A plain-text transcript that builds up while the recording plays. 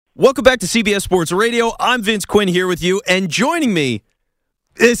Welcome back to CBS Sports Radio. I'm Vince Quinn here with you, and joining me,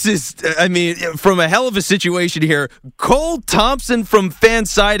 this is, from a hell of a situation here, Cole Thompson from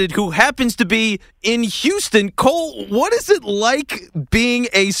Fansided, who happens to be in Houston. Cole, what is it like being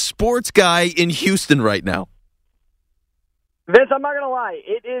a sports guy in Houston right now? Vince, I'm not going to lie.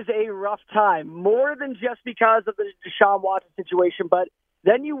 It is a rough time, more than just because of the DeShaun Watson situation, but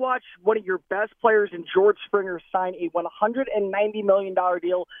then you watch one of your best players in George Springer sign a $190 million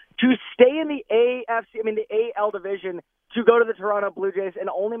deal to stay in the the AL division, to go to the Toronto Blue Jays and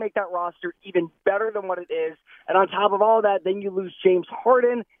only make that roster even better than what it is. And on top of all of that, then you lose James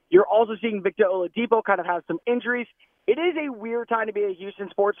Harden. You're also seeing Victor Oladipo kind of have some injuries. It is a weird time to be a Houston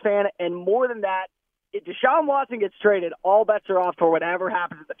sports fan, and more than that, if DeShaun Watson gets traded, all bets are off for whatever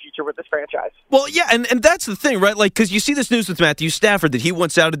happens in the future with this franchise. Well, yeah, and that's the thing, right? Like, because you see this news with Matthew Stafford that he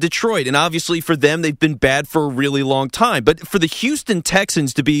wants out of Detroit, and obviously for them, they've been bad for a really long time. But for the Houston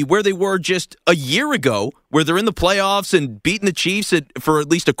Texans to be where they were just a year ago, where they're in the playoffs and beating the Chiefs for at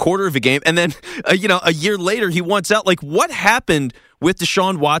least a quarter of a game, and then a year later he wants out. Like, what happened with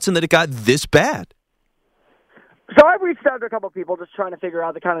DeShaun Watson that it got this bad? So I've reached out to a couple of people just trying to figure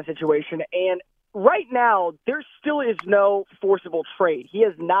out the kind of situation, and right now, there still is no forcible trade. He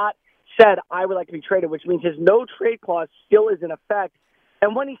has not said, I would like to be traded, which means his no-trade clause still is in effect.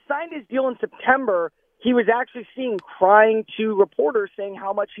 And when he signed his deal in September, he was actually seen crying to reporters saying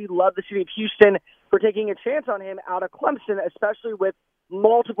how much he loved the city of Houston for taking a chance on him out of Clemson, especially with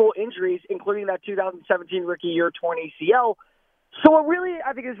multiple injuries, including that 2017 rookie year torn ACL. So what really,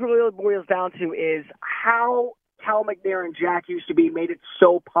 I think, this really boils down to is how Cal McNair and Jack used to be made it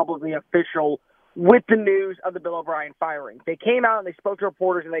so publicly official with the news of the Bill O'Brien firing. They came out and they spoke to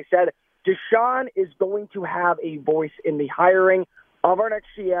reporters and they said, DeShaun is going to have a voice in the hiring of our next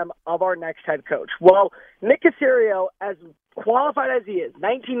GM, of our next head coach. Well, Nick Caserio, as qualified as he is,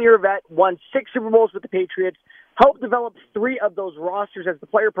 19-year vet, won 6 Super Bowls with the Patriots, helped develop 3 of those rosters as the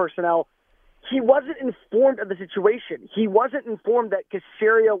player personnel. He wasn't informed of the situation. He wasn't informed that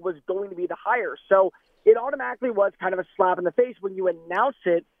Caserio was going to be the hire. So it automatically was kind of a slap in the face when you announce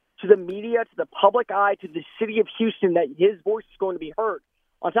it to the media, to the public eye, to the city of Houston, that his voice is going to be heard.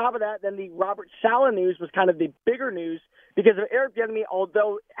 On top of that, then the Robert Saleh news was kind of the bigger news because of Eric Bieniemy,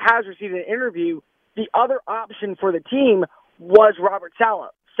 although has received an interview, the other option for the team was Robert Saleh.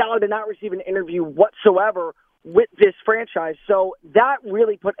 Saleh did not receive an interview whatsoever with this franchise, so that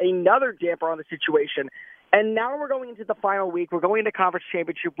really put another damper on the situation. And now we're going into the final week. We're going into Conference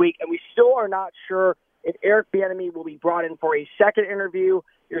Championship week, and we still are not sure if Eric Bieniemy will be brought in for a second interview.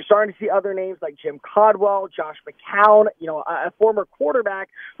 You're starting to see other names like Jim Caldwell, Josh McCown, a former quarterback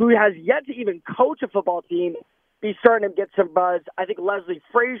who has yet to even coach a football team, be starting to get some buzz. I think Leslie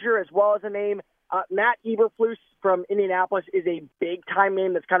Frazier as well as a name. Matt Eberflus from Indianapolis is a big-time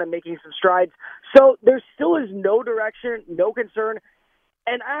name that's kind of making some strides. So there still is no direction, no concern.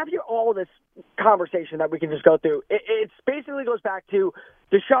 And after all this conversation that we can just go through, it basically goes back to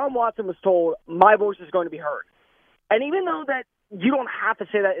DeShaun Watson was told, my voice is going to be heard. And even though that you don't have to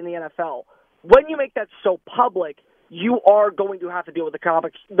say that in the NFL, when you make that so public, you are going to have to deal with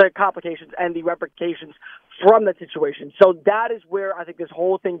the complications and the repercussions from that situation. So that is where I think this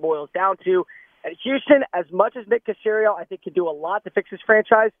whole thing boils down to. At Houston, as much as Nick Caserio, I think, can do a lot to fix his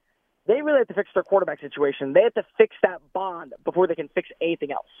franchise, they really have to fix their quarterback situation. They have to fix that bond before they can fix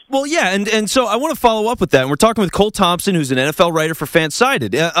anything else. Well, yeah, and so I want to follow up with that. And we're talking with Cole Thompson, who's an NFL writer for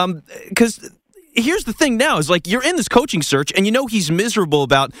Fansided. Because here's the thing now, is like you're in this coaching search, and he's miserable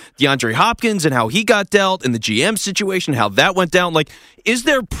about DeAndre Hopkins and how he got dealt and the GM situation, how that went down. Like, is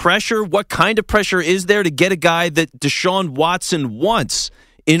there pressure? What kind of pressure is there to get a guy that DeShaun Watson wants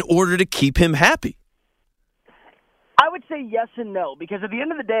in order to keep him happy? I would say yes and no, because at the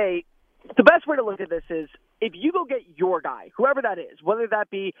end of the day, the best way to look at this is if you go get your guy, whoever that is, whether that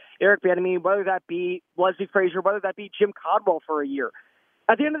be Eric Bieniemy, whether that be Leslie Frazier, whether that be Jim Caldwell for a year,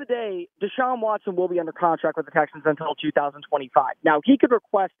 at the end of the day, DeShaun Watson will be under contract with the Texans until 2025. Now, he could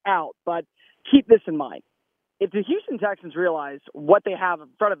request out, but keep this in mind. If the Houston Texans realize what they have in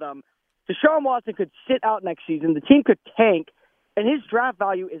front of them, DeShaun Watson could sit out next season, the team could tank, and his draft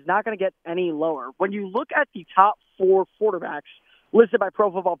value is not going to get any lower. When you look at the top 4 quarterbacks listed by Pro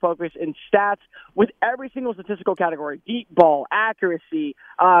Football Focus in stats with every single statistical category, deep ball, accuracy,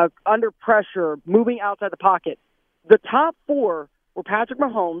 under pressure, moving outside the pocket, the top 4 were Patrick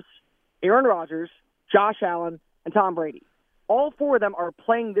Mahomes, Aaron Rodgers, Josh Allen, and Tom Brady. All 4 of them are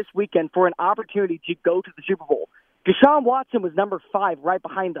playing this weekend for an opportunity to go to the Super Bowl. DeShaun Watson was number 5 right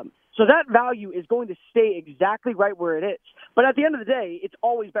behind them. So that value is going to stay exactly right where it is. But at the end of the day, it's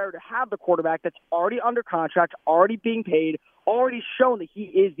always better to have the quarterback that's already under contract, already being paid, already shown that he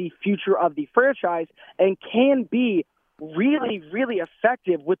is the future of the franchise and can be really, really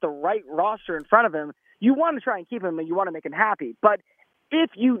effective with the right roster in front of him. You want to try and keep him and you want to make him happy. But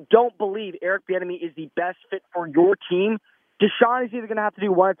if you don't believe Eric Bieniemy is the best fit for your team, DeShaun is either going to have to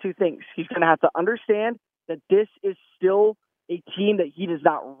do one of two things. He's going to have to understand that this is still a team that he does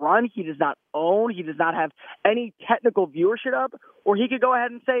not run, he does not own, he does not have any technical viewership of, or he could go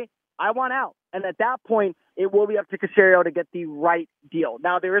ahead and say, I want out. And at that point, it will be up to Caserio to get the right deal.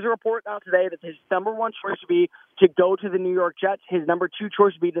 Now, there is a report out today that his number 1 choice would be to go to the New York Jets. His number 2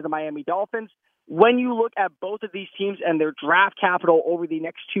 choice would be to the Miami Dolphins. When you look at both of these teams and their draft capital over the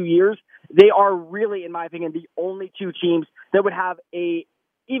next 2 years, they are really, in my opinion, the only 2 teams that would have a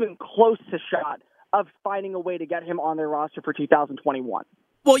even close to shot of finding a way to get him on their roster for 2021.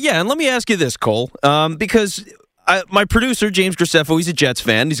 Well, yeah, and let me ask you this, Cole, because my producer, James Graceffo, he's a Jets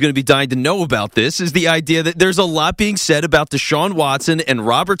fan. He's going to be dying to know about this, is the idea that there's a lot being said about DeShaun Watson and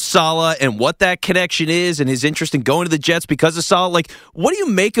Robert Saleh and what that connection is and his interest in going to the Jets because of Saleh. Like, what do you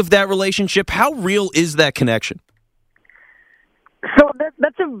make of that relationship? How real is that connection? So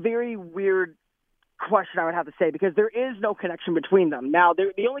that's a very weird question, I would have to say, because there is no connection between them. Now,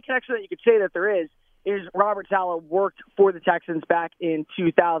 the only connection that you could say that there is Robert Saleh worked for the Texans back in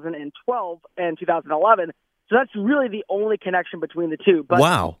 2012 and 2011. So that's really the only connection between the two. But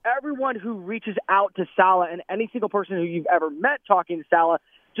wow. Everyone who reaches out to Saleh and any single person who you've ever met talking to Saleh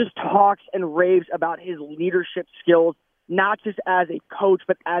just talks and raves about his leadership skills, not just as a coach,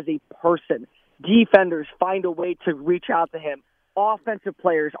 but as a person. Defenders find a way to reach out to him. Offensive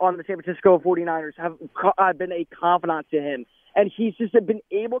players on the San Francisco 49ers have been a confidant to him. And he's just been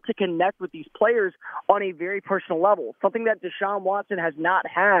able to connect with these players on a very personal level, something that DeShaun Watson has not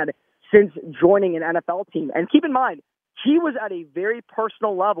had since joining an NFL team. And keep in mind, he was at a very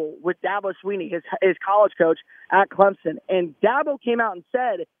personal level with Dabo Swinney, his college coach at Clemson. And Dabo came out and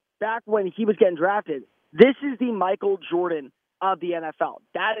said back when he was getting drafted, this is the Michael Jordan of the NFL.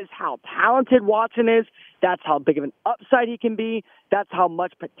 That is how talented Watson is. That's how big of an upside he can be. That's how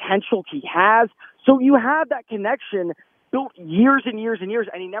much potential he has. So you have that connection built years and years and years,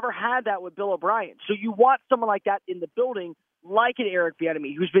 and he never had that with Bill O'Brien. So you want someone like that in the building, like an Eric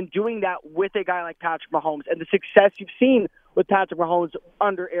Bieniemy, who's been doing that with a guy like Patrick Mahomes, and the success you've seen with Patrick Mahomes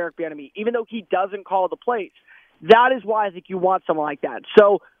under Eric Bieniemy, even though he doesn't call the plays. That is why I think you want someone like that.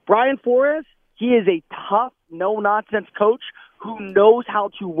 So Brian Flores, he is a tough, no-nonsense coach who knows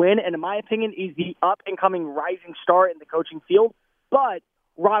how to win, and in my opinion, is the up-and-coming rising star in the coaching field. But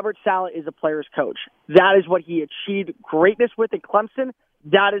Robert Saleh is a player's coach. That is what he achieved greatness with in Clemson.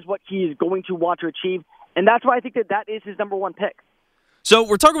 That is what he is going to want to achieve, and that's why I think that is his number 1 pick. So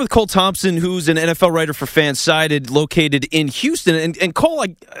we're talking with Cole Thompson, who's an NFL writer for Fansided, located in Houston. And Cole,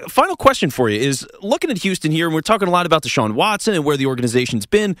 final question for you is, looking at Houston here, and we're talking a lot about DeShaun Watson and where the organization's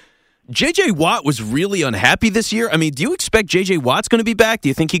been, J.J. Watt was really unhappy this year. I mean, do you expect J.J. Watt's going to be back? Do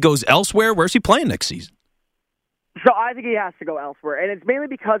you think he goes elsewhere? Where's he playing next season? So I think he has to go elsewhere, and it's mainly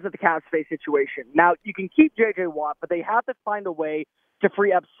because of the cap space situation. Now, you can keep J.J. Watt, but they have to find a way to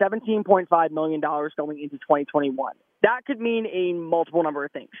free up $17.5 million going into 2021. That could mean a multiple number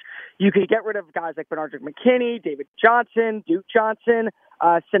of things. You could get rid of guys like Bernard McKinney, David Johnson, Duke Johnson,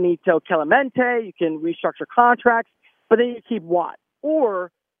 Sanito Clemente. You can restructure contracts, but then you keep Watt.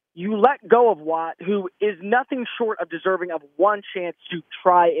 Or you let go of Watt, who is nothing short of deserving of one chance to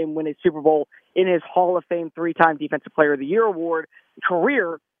try and win a Super Bowl in his Hall of Fame 3-time Defensive Player of the Year award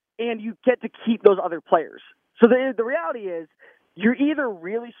career, and you get to keep those other players. So the reality is, you're either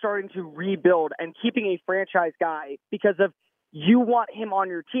really starting to rebuild and keeping a franchise guy because of you want him on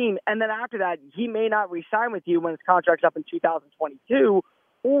your team, and then after that, he may not re-sign with you when his contract's up in 2022,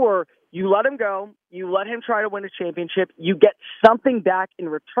 or you let him go, you let him try to win a championship, you get something back in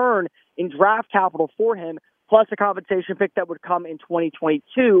return in draft capital for him, plus a compensation pick that would come in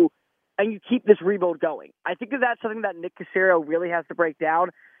 2022, and you keep this rebuild going. I think that's something that Nick Caserio really has to break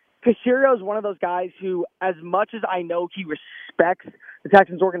down. Caserio is one of those guys who, as much as I know he respects the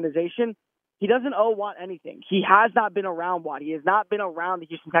Texans organization, he doesn't owe Watt anything. He has not been around Watt. He has not been around the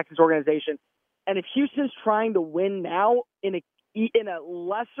Houston Texans organization. And if Houston's trying to win now in a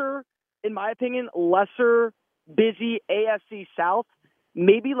lesser, in my opinion, lesser busy AFC South,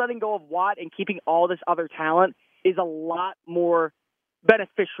 maybe letting go of Watt and keeping all this other talent is a lot more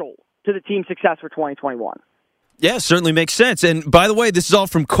beneficial to the team's success for 2021. Yeah, certainly makes sense. And by the way, this is all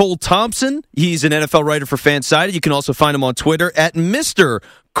from Cole Thompson. He's an NFL writer for Fansided. You can also find him on Twitter at Mr.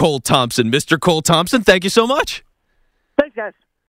 Cole Thompson. Mr. Cole Thompson, thank you so much. Thanks, guys.